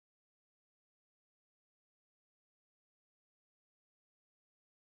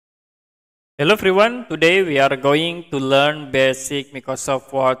Hello everyone, today we are going to learn basic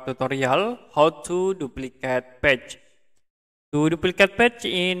Microsoft Word tutorial how to duplicate page. To duplicate page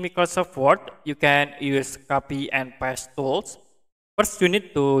in Microsoft Word, you can use copy and paste tools. First, you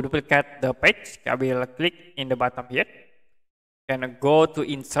need to duplicate the page. I will click in the bottom here. You can go to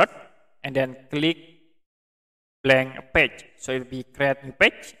insert and then click blank page. So it will be create new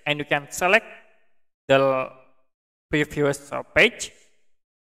page and you can select the previous page.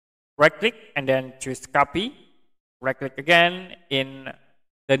 Right click and then choose copy. Right click again in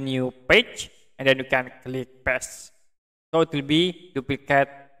the new page and then you can click paste. So it will be duplicate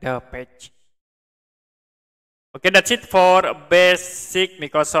the page. Okay, that's it for basic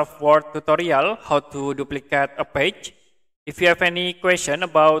Microsoft Word tutorial how to duplicate a page. If you have any question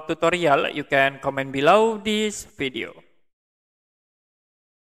about tutorial, you can comment below this video.